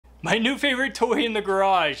My new favorite toy in the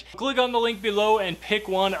garage. Click on the link below and pick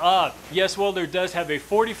one up. YesWelder does have a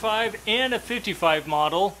 45 and a 55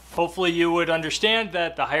 model. Hopefully you would understand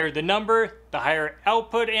that the higher the number, the higher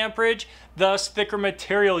output amperage, thus thicker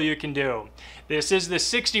material you can do. This is the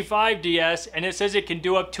 65DS and it says it can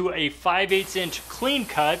do up to a 5/8 inch clean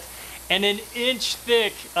cut and an inch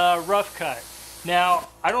thick rough cut. Now,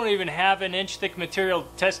 I don't even have an inch thick material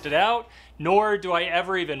tested out, nor do I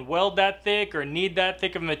ever even weld that thick or need that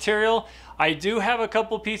thick of material. I do have a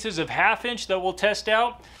couple pieces of 1/2 inch that we'll test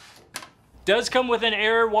out. Does come with an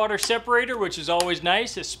air water separator, which is always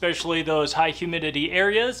nice, especially those high humidity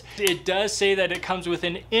areas. It does say that it comes with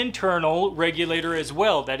an internal regulator as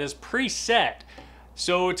well that is preset.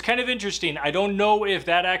 So it's kind of interesting. I don't know if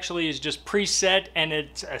that actually is just preset and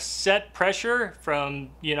it's a set pressure from,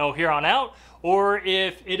 here on out, or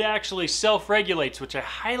if it actually self-regulates, which I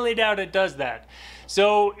highly doubt it does that.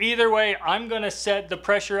 So either way, I'm gonna set the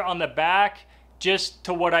pressure on the back just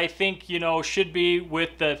to what I think, should be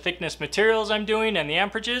with the thickness materials I'm doing and the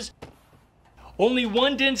amperages. Only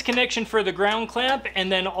one DINS connection for the ground clamp,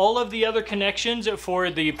 and then all of the other connections for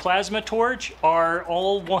the plasma torch are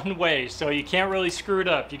all one way, so you can't really screw it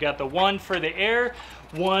up. You got the one for the air,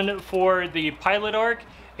 one for the pilot arc,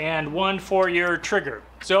 and one for your trigger.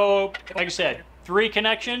 So, like I said, 3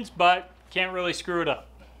 connections, but can't really screw it up.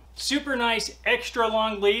 Super nice extra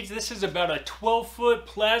long leads. This is about a 12-foot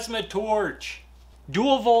plasma torch.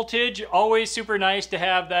 Dual voltage, always super nice to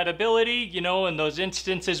have that ability, in those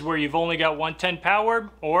instances where you've only got 110 power,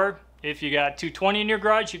 or if you got 220 in your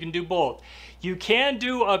garage, you can do both. You can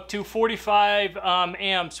do up to 45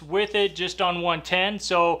 amps with it just on 110,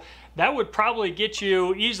 so that would probably get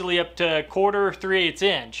you easily up to 1/4, 3/8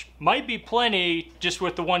 inch. Might be plenty just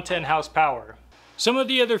with the 110 house power. Some of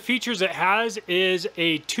the other features it has is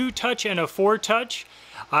a 2-touch and a 4-touch.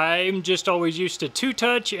 I'm just always used to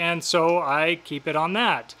 2-touch, and so I keep it on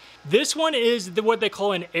that. This one is what they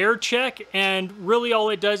call an air check, and really all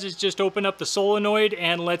it does is just open up the solenoid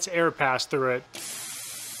and lets air pass through it.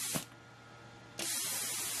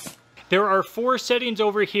 There are 4 settings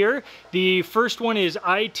over here. The first one is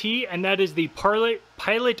IT, and that is the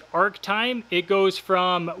pilot arc time. It goes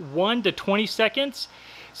from 1 to 20 seconds.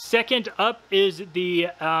 Second up is the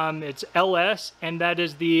it's LS, and that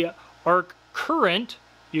is the arc current.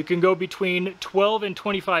 You can go between 12 and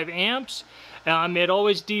 25 amps. It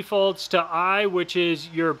always defaults to I, which is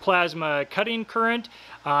your plasma cutting current.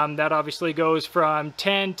 That obviously goes from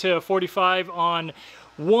 10 to 45 on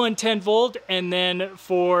 110 volt, and then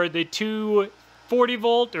for the 240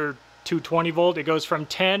 volt or 220 volt, it goes from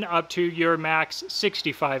 10 up to your max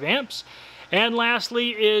 65 amps. And lastly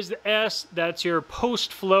is S, that's your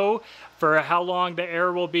post flow, for how long the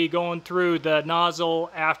air will be going through the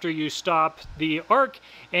nozzle after you stop the arc,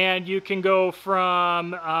 and you can go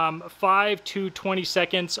from 5 to 20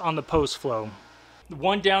 seconds on the post flow.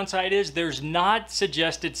 One downside is there's not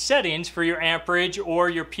suggested settings for your amperage or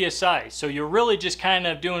your PSI, so you're really just kind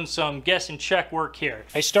of doing some guess and check work here.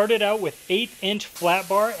 I started out with 8-inch flat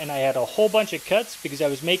bar, and I had a whole bunch of cuts because I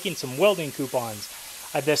was making some welding coupons.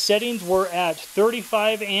 The settings were at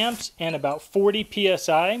 35 amps and about 40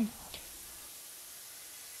 PSI.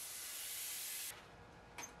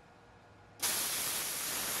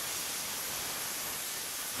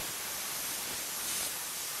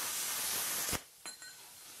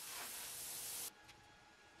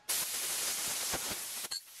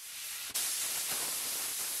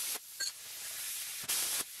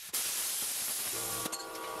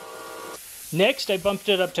 Next, I bumped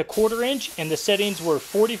it up to 1/4 inch, and the settings were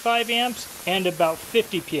 45 amps and about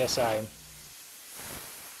 50 PSI.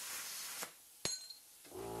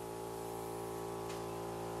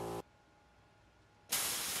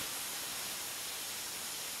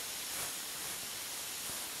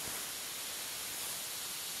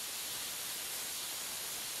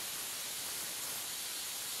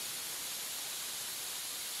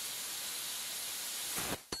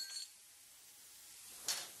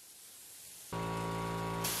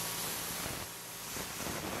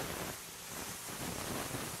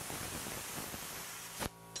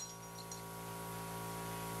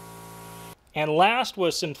 And last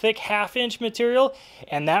was some thick 1/2 inch material,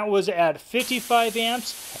 and that was at 55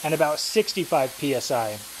 amps and about 65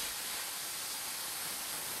 PSI.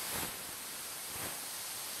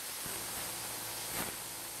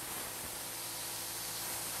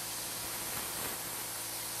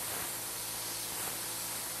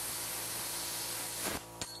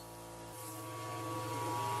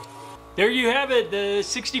 There you have it, the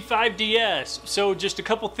 65DS. So just a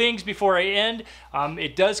couple things before I end.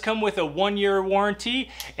 It does come with a 1-year warranty,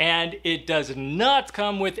 and it does not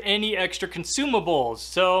come with any extra consumables.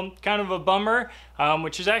 So kind of a bummer,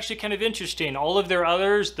 which is actually kind of interesting. All of their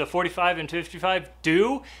others, the 45 and 55,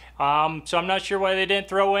 do. So I'm not sure why they didn't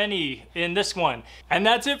throw any in this one. And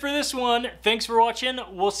that's it for this one. Thanks for watching.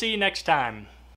 We'll see you next time.